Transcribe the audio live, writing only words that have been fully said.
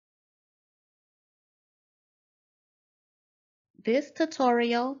This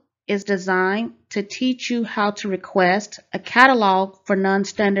tutorial is designed to teach you how to request a catalog for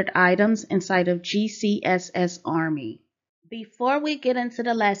non-standard items inside of GCSS Army. Before we get into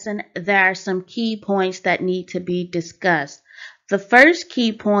the lesson, there are some key points that need to be discussed. The first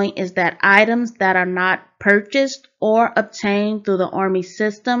key point is that items that are not purchased or obtained through the Army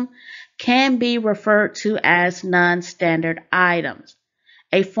system can be referred to as non-standard items.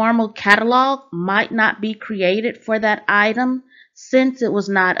 A formal catalog might not be created for that item since it was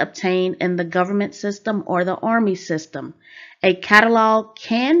not obtained in the government system or the Army system. A catalog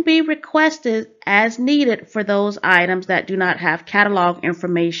can be requested as needed for those items that do not have catalog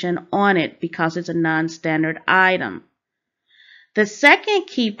information on it because it's a non-standard item. The second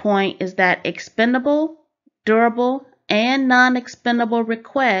key point is that expendable, durable, and non-expendable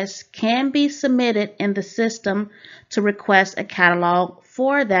requests can be submitted in the system to request a catalog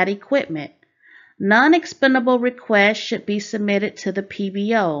for that equipment. Non-expendable requests should be submitted to the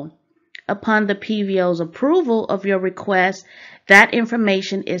PBO. Upon the PBO's approval of your request, that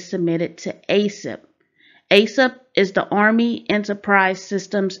information is submitted to ASIP. ASIP is the Army Enterprise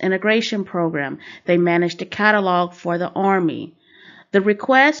Systems Integration Program. They manage the catalog for the Army. The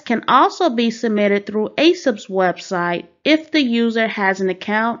request can also be submitted through ASIP's website if the user has an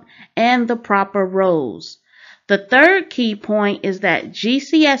account and the proper roles. The third key point is that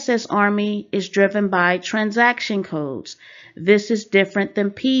GCSS Army is driven by transaction codes. This is different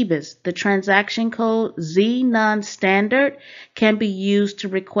than PBIS. The transaction code Z non-standard can be used to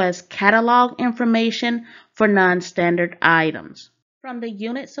request catalog information for non-standard items. From the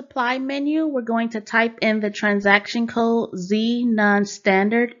unit supply menu, we're going to type in the transaction code Z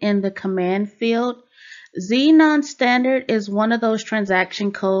non-standard in the command field. Z non-standard is one of those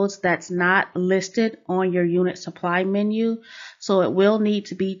transaction codes that's not listed on your unit supply menu, so it will need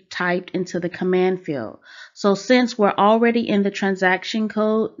to be typed into the command field. So since we're already in the transaction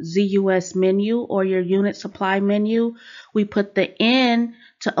code ZUS menu or your unit supply menu, we put the N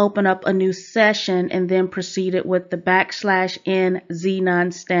to open up a new session and then proceeded with the \N Z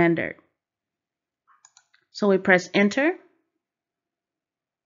non-standard. So we press enter.